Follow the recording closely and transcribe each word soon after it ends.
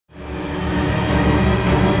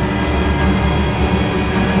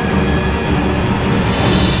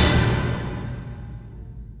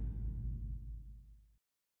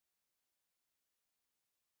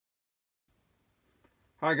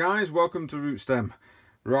Hi guys, welcome to Rootstem.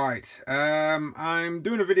 Right, I'm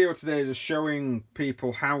doing a video today just showing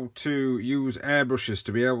people how to use airbrushes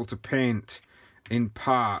to be able to paint in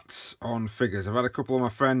parts on figures. I've had a couple of my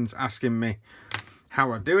friends asking me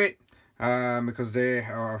how I do it because they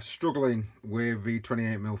are struggling with the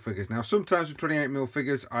 28mm figures. Now sometimes with 28mm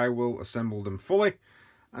figures I will assemble them fully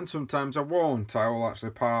and sometimes I won't. I will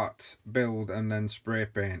actually part build and then spray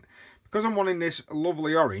paint. Because I'm wanting this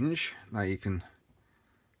lovely orange, now you can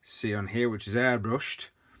see on here, which is airbrushed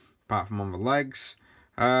apart from on the legs.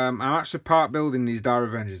 I'm actually part building these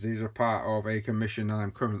Avengers. These are part of a commission that I'm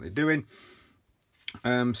currently doing.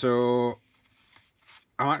 So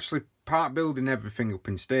I'm actually part building everything up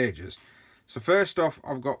in stages. So first off,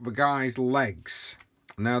 I've got the guy's legs.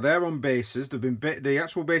 Now they're on bases. They've been the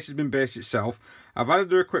actual base has been based itself. I've added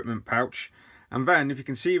their equipment pouch, and then if you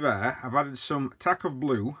can see there, I've added some tack of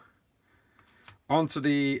blue onto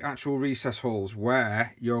the actual recess holes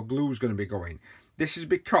where your glue is going to be going. This is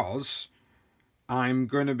because I'm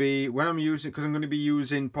going to be, I'm going to be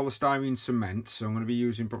using polystyrene cement, so I'm going to be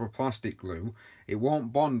using proper plastic glue. It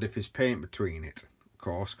won't bond if there's paint between it, of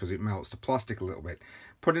course, because it melts the plastic a little bit.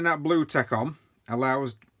 Putting that blue tack on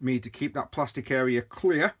allows me to keep that plastic area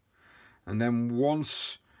clear, and then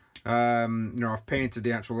once I've painted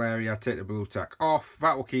the actual area, I take the blue tack off.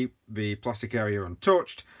 That will keep the plastic area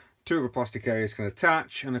untouched. Two of the plastic areas can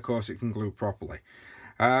attach, and of course it can glue properly.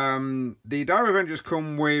 The Avengers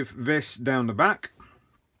come with this down the back,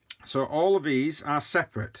 so all of these are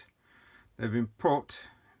separate. They've been put,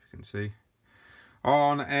 if you can see,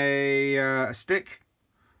 on a stick.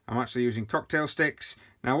 I'm actually using cocktail sticks.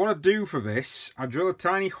 Now what I do for this, I drill a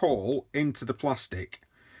tiny hole into the plastic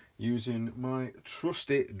using my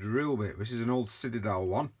trusty drill bit. This is an old Citadel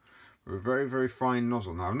one. A very, very fine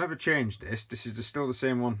nozzle. Now, I've never changed this. This is still the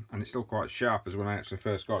same one, and it's still quite sharp as when I actually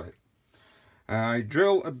first got it. I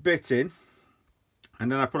drill a bit in,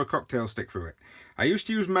 and then I put a cocktail stick through it. I used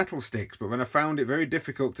to use metal sticks, but then I found it very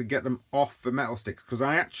difficult to get them off the metal sticks, because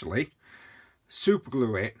I actually super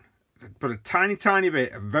glue it, put a tiny, tiny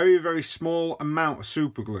bit, a very, very small amount of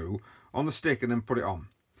super glue on the stick, and then put it on.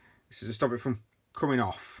 This is to stop it from coming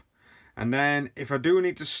off. And then, if I do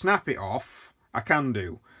need to snap it off, I can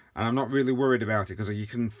do. And I'm not really worried about it because you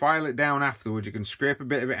can file it down afterwards. You can scrape a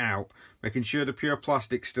bit of it out, making sure the pure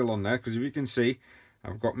plastic's still on there. Because if you can see,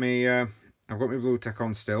 I've got my blue tack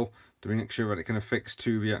on still to make sure that it can affix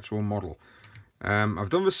to the actual model. I've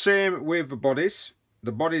done the same with the bodies.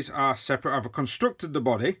 The bodies are separate. I've constructed the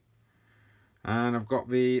body, and I've got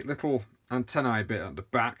the little antennae bit at the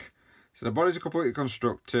back. So the bodies are completely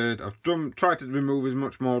constructed. I've tried to remove as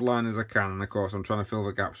much mold line as I can, and of course I'm trying to fill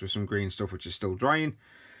the gaps with some green stuff which is still drying.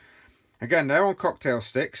 Again, they're on cocktail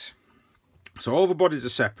sticks, so all the bodies are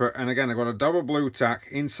separate, and again I've got a double blue tack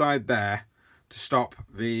inside there to stop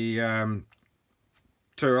the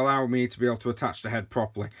to allow me to be able to attach the head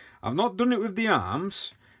properly. I've not done it with the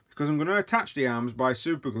arms because I'm going to attach the arms by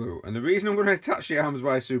super glue, and the reason I'm going to attach the arms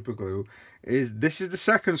by super glue is this is the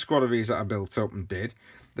second squad of these that I built up and did.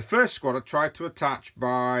 The first squad I tried to attach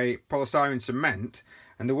by polystyrene cement,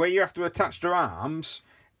 and the way you have to attach their arms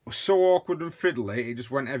was so awkward and fiddly, it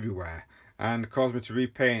just went everywhere and caused me to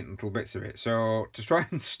repaint little bits of it. So to try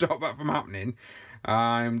and stop that from happening,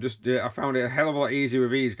 I found it a hell of a lot easier with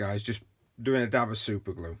these guys, just doing a dab of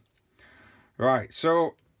super glue. Right,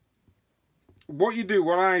 so what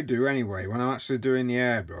I do anyway, when I'm actually doing the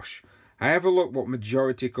airbrush, I have a look what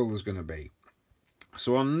majority colour is going to be.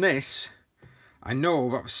 So on this, I know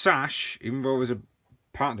that the sash, even though there's a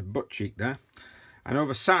part of the butt cheek there, I know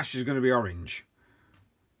the sash is going to be orange.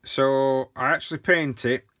 So I actually paint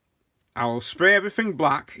it. I'll spray everything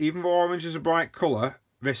black, even though orange is a bright colour.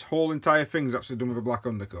 This whole entire thing's actually done with a black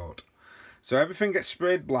undercoat. So everything gets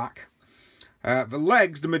sprayed black. The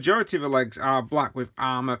legs, the majority of the legs are black with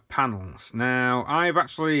armour panels. Now I've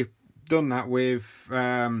actually done that with,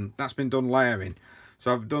 that's been done layering.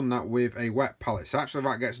 So I've done that with a wet palette. So actually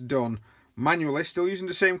that gets done manually, still using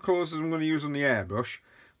the same colours as I'm going to use on the airbrush.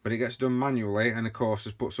 But it gets done manually, and of course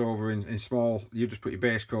just puts over in small. You just put your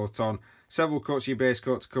base coat on, several coats of your base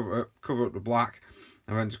coat to cover up the black,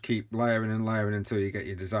 and then just keep layering and layering until you get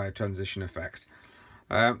your desired transition effect.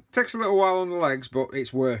 Takes a little while on the legs, but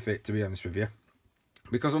it's worth it, to be honest with you,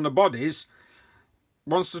 because on the bodies,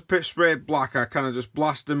 once the sprayed black, I kind of just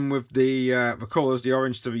blast them with the colours, the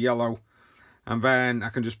orange to the yellow, and then I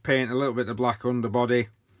can just paint a little bit of black underbody.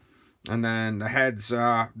 And then the heads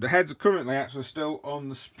are currently actually still on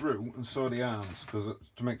the sprue, and so are the arms, because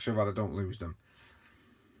to make sure that I don't lose them.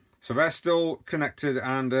 So they're still connected,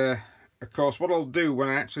 and of course what I'll do when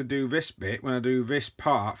I actually do this bit, when I do this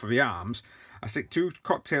part for the arms, I stick two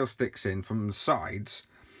cocktail sticks in from the sides,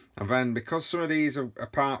 And then because some of these are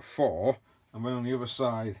part 4, and then on the other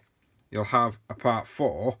side you'll have a part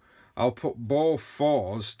 4, I'll put both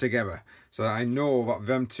 4s together so that I know that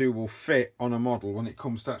them two will fit on a model when it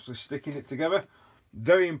comes to actually sticking it together.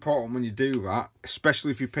 Very important when you do that,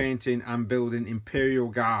 especially if you're painting and building Imperial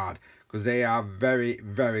Guard, because they are very,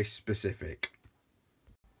 very specific.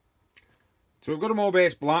 So we've got them all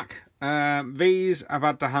base black. These I've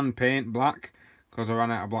had to hand paint black because I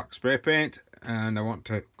ran out of black spray paint, and I want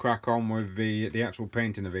to crack on with the actual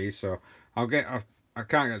painting of these. So I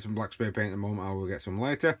can't get some black spray paint at the moment. I will get some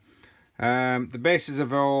later. The bases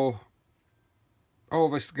of all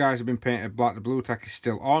these guys have been painted black. The blue tack is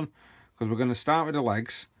still on because we're going to start with the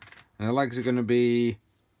legs, and the legs are going to be,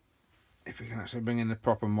 if we can actually bring in the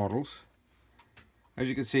proper models. As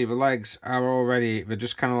you can see, the legs are already, they're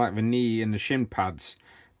just kind of like the knee and the shin pads.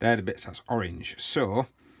 They're the bits that's orange. So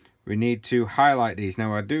we need to highlight these.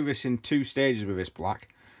 Now I do this in 2 stages with this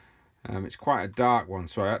black. It's quite a dark one,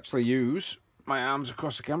 so I actually use my arms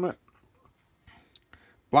across the camera.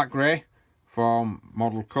 Black grey for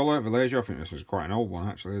model colour, Valencia. I think this is quite an old one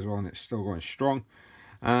actually as well, and it's still going strong.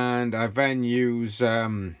 And I then use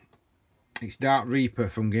it's Dark Reaper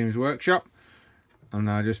from Games Workshop, and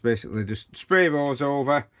I just basically just spray those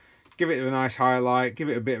over, give it a nice highlight, give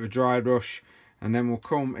it a bit of a dry brush, and then we'll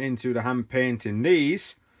come into the hand painting.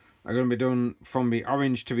 These are going to be done from the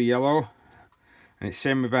orange to the yellow, and it's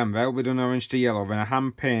same with them. They'll be done orange to yellow, then I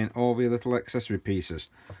hand paint all the little accessory pieces.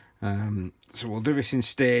 So we'll do this in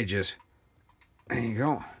stages. There you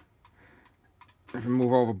go. If we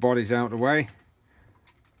move all the bodies out of the way,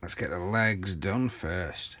 let's get the legs done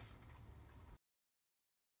first.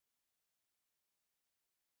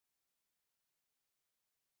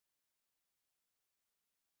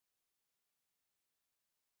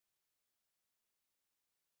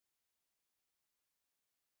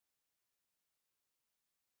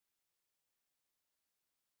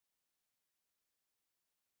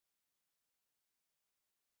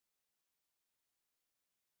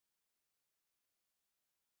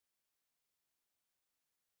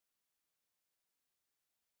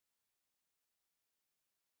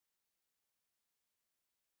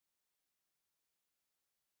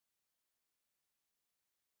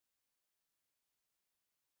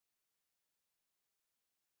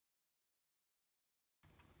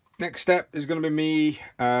 Next step is going to be me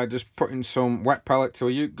just putting some wet palette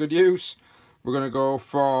to good use. We're going to go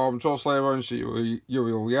from Troll Slayer Orange to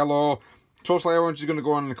Uriel Yellow. Troll Slayer Orange is going to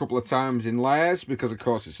go on a couple of times in layers because of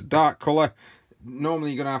course it's a dark colour.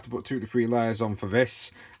 Normally you're going to have to put 2 to 3 layers on for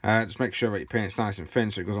this. Just make sure that your paint's nice and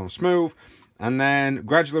thin so it goes on smooth. And then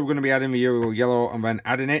gradually we're going to be adding the Uriel Yellow and then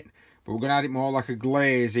adding it. But we're going to add it more like a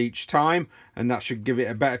glaze each time, and that should give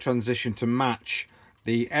it a better transition to match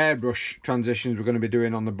the airbrush transitions we're going to be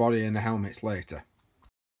doing on the body and the helmets later.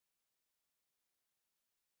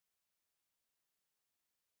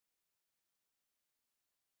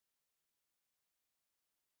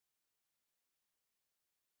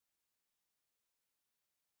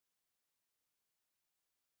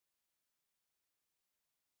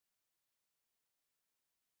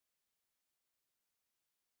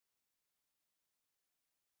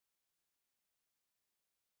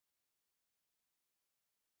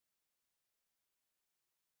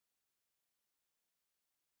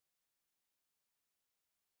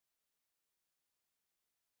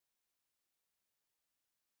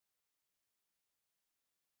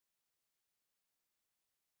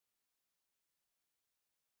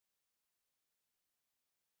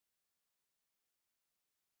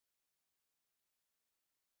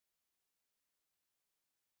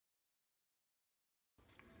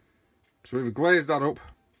 So we've glazed that up,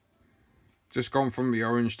 just gone from the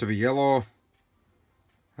orange to the yellow.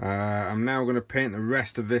 I'm now going to paint the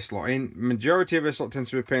rest of this lot in. Majority of this lot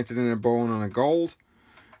tends to be painted in a bone and a gold,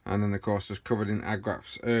 and then of course just covered in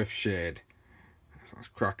Agraf's earth shade. So let's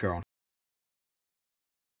crack on.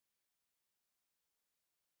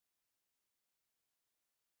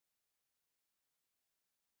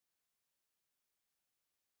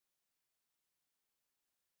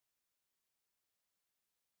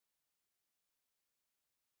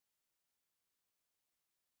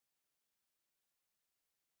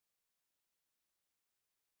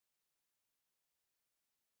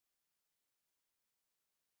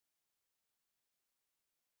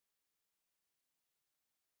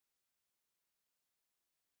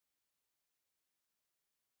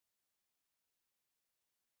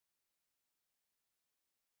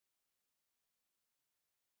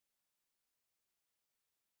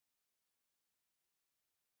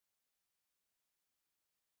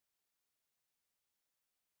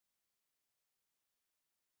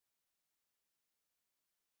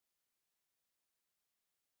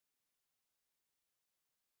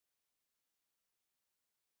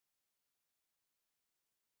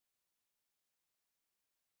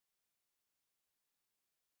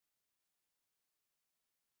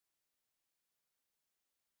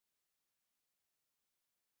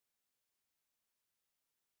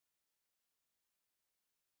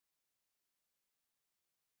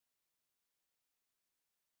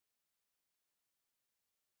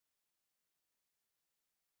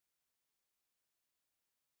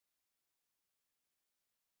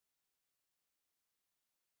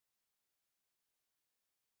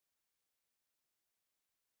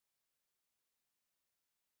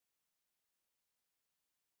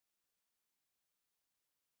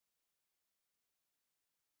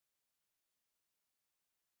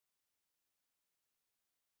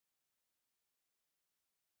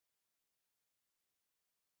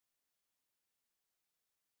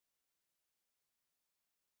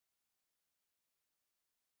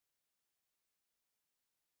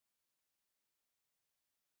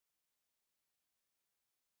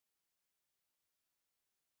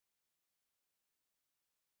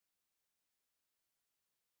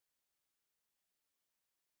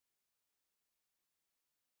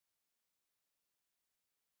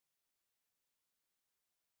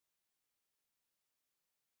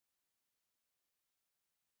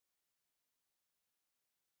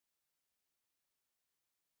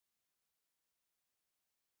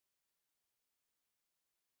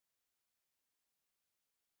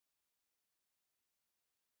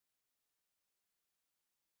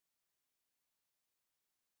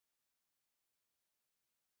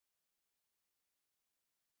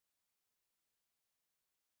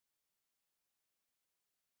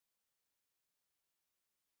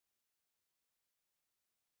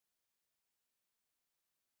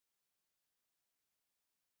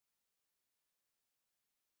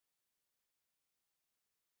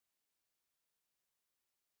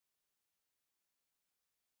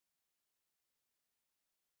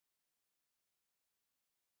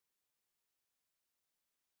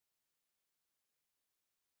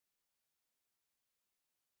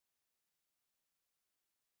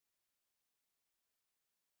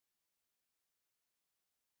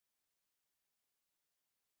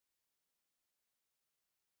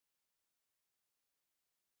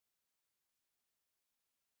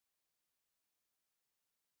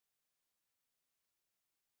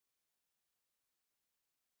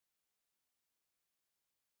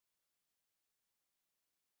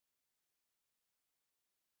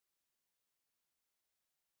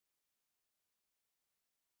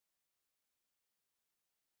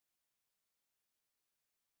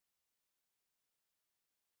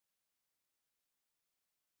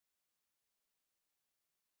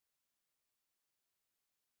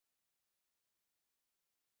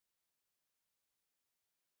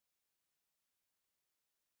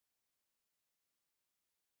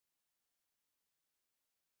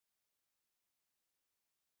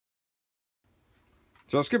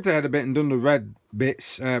 So I skipped ahead a bit and done the red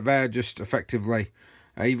bits. They're just effectively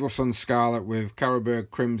Evil Sun Scarlet with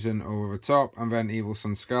Carroburg Crimson over the top, and then Evil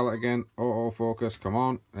Sun Scarlet again. Autofocus, come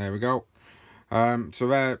on, there we go. So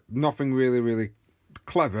they're nothing really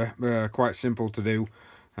clever, quite simple to do.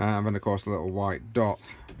 And then of course the little white dot.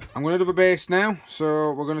 I'm going to do the base now,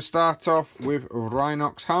 so we're going to start off with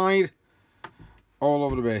Rhinox Hide all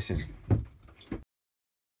over the bases.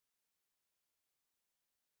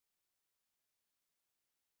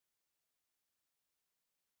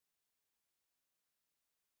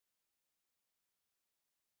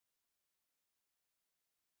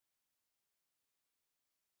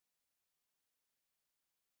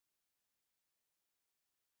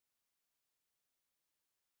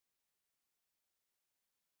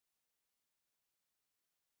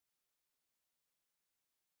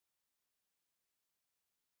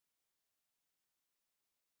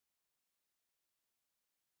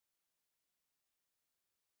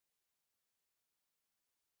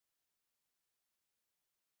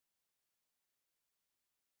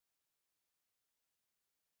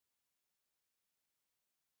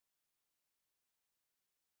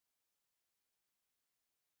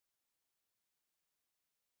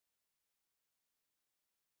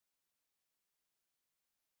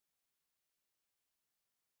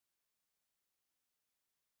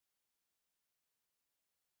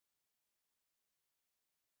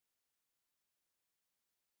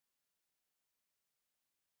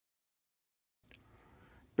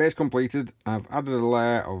 Base completed. I've added a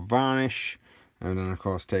layer of varnish and then of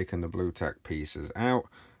course taken the blue tack pieces out.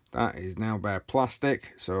 That is now bare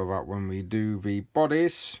plastic, so that when we do the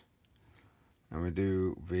bodies and we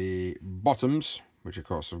do the bottoms, which of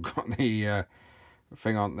course have got the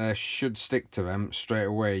thing on there, should stick to them straight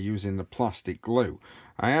away using the plastic glue.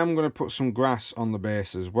 I am going to put some grass on the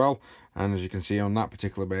base as well, and as you can see on that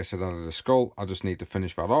particular base I've added a skull. I just need to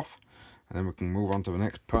finish that off and then we can move on to the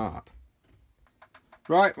next part.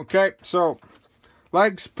 Right, okay, so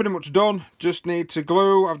legs pretty much done, just need to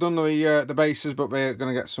glue. I've done the bases, but we're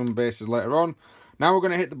going to get some bases later on. Now we're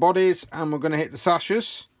going to hit the bodies and we're going to hit the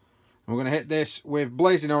sashes. And we're going to hit this with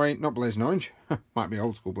Blazing Orange, not Blazing Orange, might be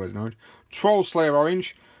old school Blazing Orange, Troll Slayer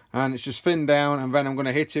Orange, and it's just thinned down, and then I'm going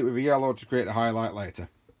to hit it with a yellow to create the highlight later.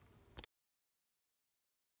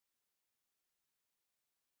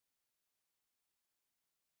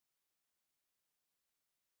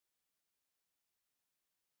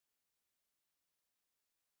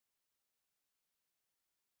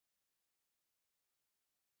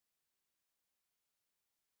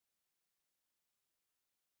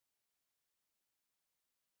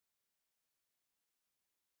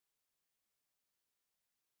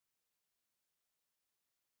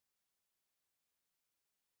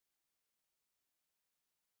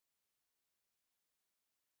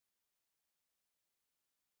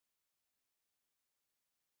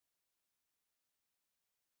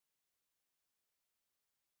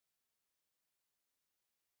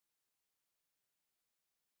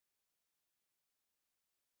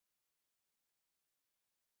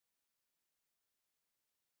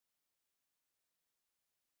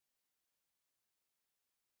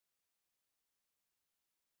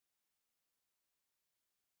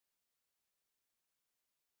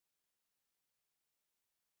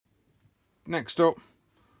 Next up,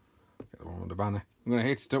 get the one with the banner. I'm going to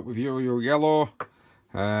hit it up with Yo-Yo Yellow.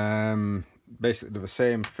 Basically do the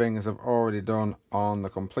same thing as I've already done on the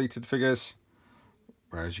completed figures,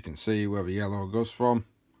 where as you can see where the yellow goes from.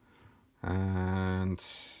 And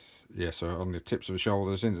yeah, so on the tips of the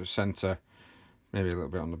shoulders, into the centre, maybe a little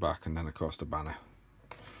bit on the back, and then of course the banner.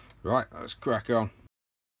 Right, let's crack on.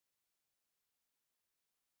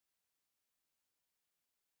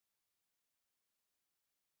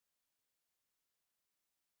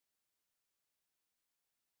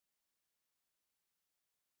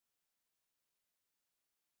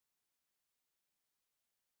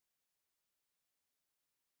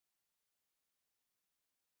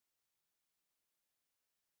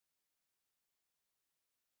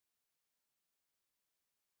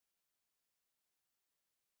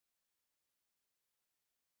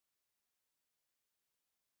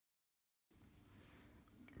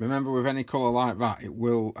 Remember, with any colour like that, it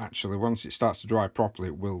will actually, once it starts to dry properly,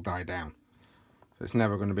 it will die down. So it's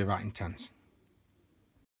never going to be that intense.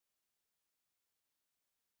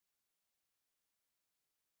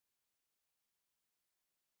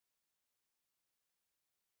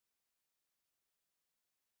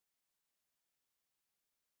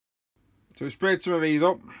 So we sprayed some of these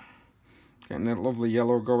up, getting that lovely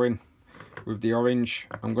yellow going with the orange.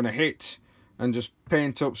 I'm going to hit and just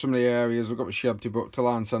paint up some of the areas. We've got the Shabty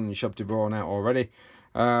Talon Sand and Shabty Bone out already.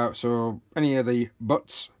 So any of the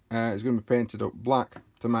butts is going to be painted up black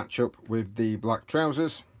to match up with the black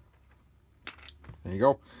trousers. There you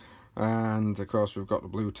go. And of course we've got the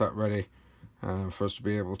blue tack ready for us to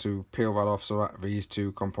be able to peel that off so that these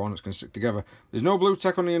two components can stick together. There's no blue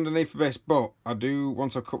tack on the underneath of this, but I do,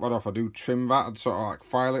 once I cut that off, I do trim that. I'd sort of like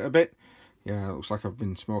file it a bit. Yeah, it looks like I've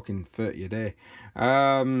been smoking 30 a day.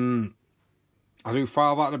 I do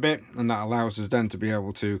file that a bit, and that allows us then to be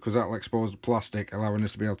able to, because that'll expose the plastic, allowing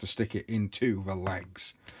us to be able to stick it into the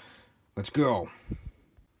legs. Let's go.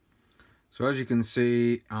 So as you can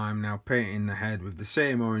see, I'm now painting the head with the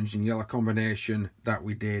same orange and yellow combination that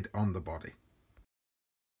we did on the body.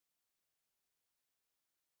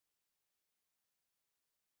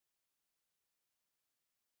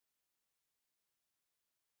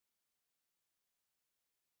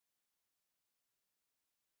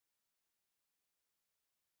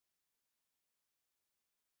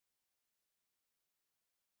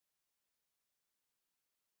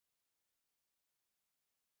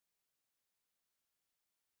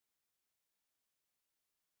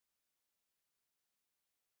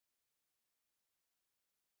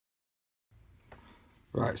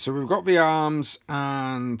 Right, so we've got the arms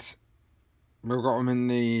and we've got them in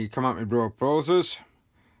the Come At Me Bro poses.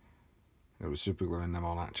 It was super gluing them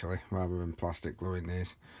on actually, rather than plastic gluing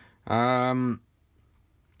these. So I've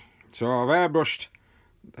airbrushed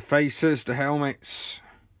the faces, the helmets.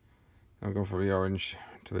 I'll go for the orange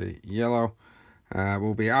to the yellow.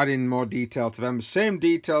 We'll be adding more detail to them. Same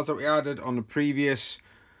details that we added on the previous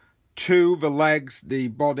two, the legs, the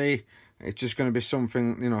body. It's just going to be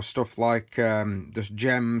something, you know, stuff like just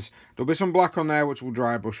gems. There'll be some black on there, which will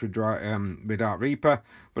dry brush with Dark Reaper.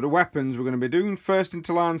 But the weapons we're going to be doing first in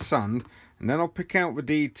Talan Sand, and then I'll pick out the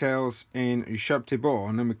details in Ushabti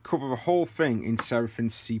Bone, and then we cover the whole thing in Seraphim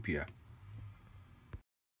Sepia.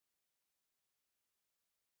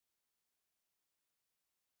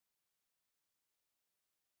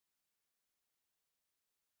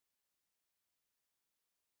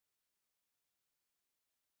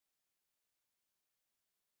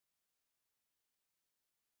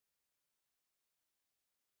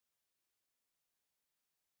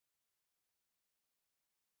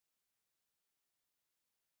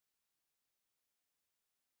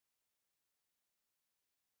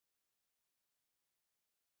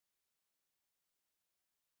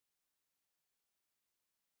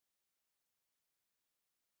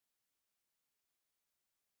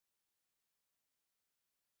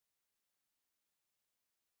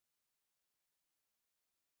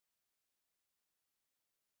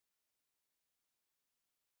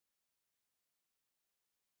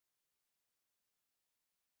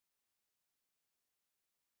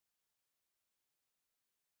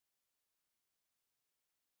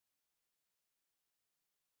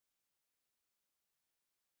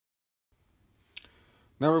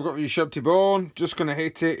 Now we've got the Ushabti Bone, just going to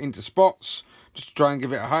hit it into spots, just to try and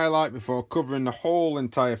give it a highlight before covering the whole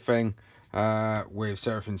entire thing with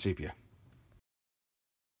Seraphim Sepia.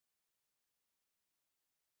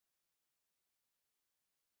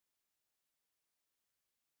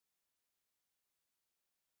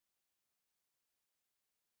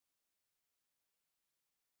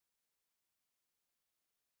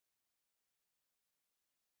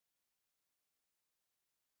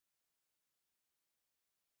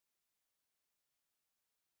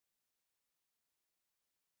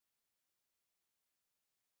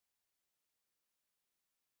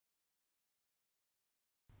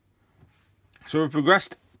 So we've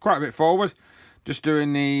progressed quite a bit forward, just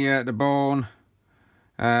doing the bone.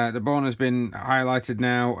 The bone has been highlighted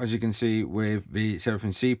now, as you can see, with the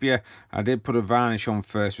Seraphim Sepia. I did put a varnish on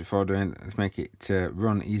first before doing it to make it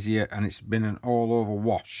run easier, and it's been an all-over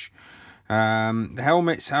wash. The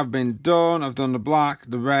helmets have been done. I've done the black,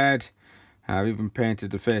 the red. I've even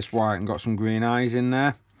painted the face white and got some green eyes in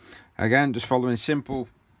there. Again, just following simple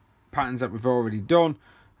patterns that we've already done.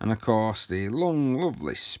 And of course, the long,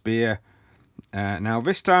 lovely spear. Now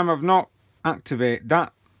this time I've not activated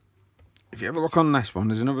that. If you ever look on this one,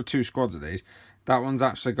 there's another 2 squads of these. That one's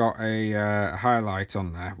actually got a highlight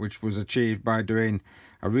on there, which was achieved by doing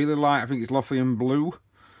a really light, I think it's Lothian blue,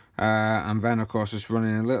 and then of course just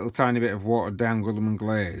running a little tiny bit of watered down Guilliman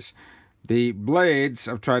glaze. The blades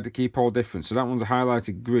I've tried to keep all different, so that one's a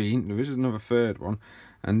highlighted green. There is another third one,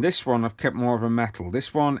 and this one I've kept more of a metal.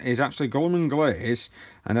 This one is actually Guilliman glaze,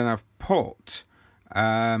 and then I've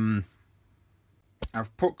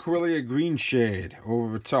put Corellia green shade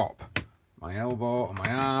over the top. My elbow and my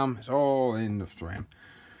arm, it's all in the frame.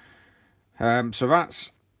 So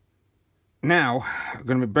that's now I'm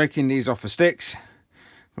going to be breaking these off the sticks.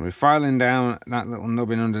 I'm going to be filing down that little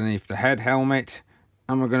nubbin underneath the head helmet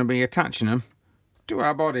and we're going to be attaching them to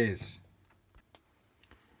our bodies.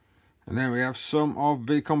 And there we have some of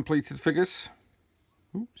the completed figures.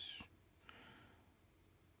 Oops.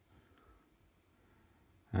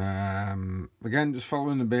 Again, just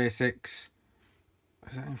following the basics.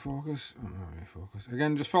 Is that in focus? Oh, not in focus.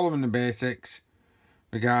 Again, just following the basics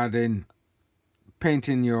regarding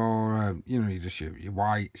painting your, you know, just your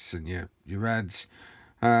whites and your reds.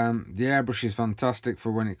 The airbrush is fantastic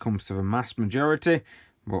for when it comes to the mass majority,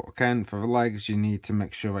 but again, for the legs, you need to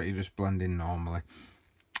make sure that you just blend in normally.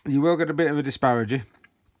 You will get a bit of a disparity.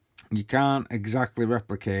 You can't exactly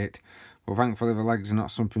replicate, but thankfully the legs are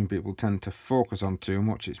not something people tend to focus on too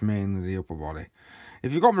much. It's mainly the upper body.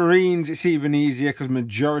 If you've got Marines, it's even easier because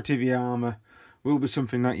majority of your armour will be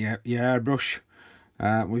something that you airbrush.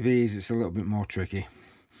 With these, it's a little bit more tricky.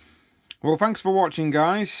 Well, thanks for watching,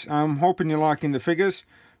 guys. I'm hoping you're liking the figures.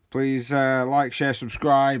 Please like, share,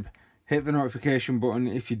 subscribe, hit the notification button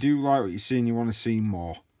if you do like what you see and you want to see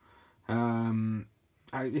more.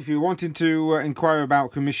 If you're wanting to inquire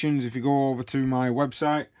about commissions, if you go over to my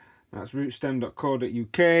website, that's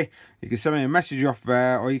rootstem.co.uk, you can send me a message off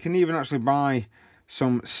there, or you can even actually buy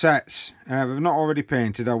some sets. If they're not already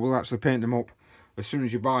painted, I will actually paint them up as soon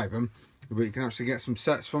as you buy them, but you can actually get some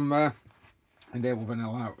sets from there, and they will then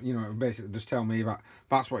allow, you know, basically just tell me that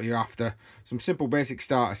that's what you're after. Some simple basic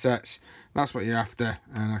starter sets, that's what you're after,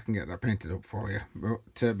 and I can get that painted up for you.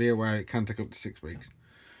 But be aware, it can take up to 6 weeks.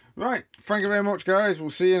 Right, thank you very much, guys.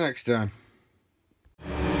 We'll see you next time.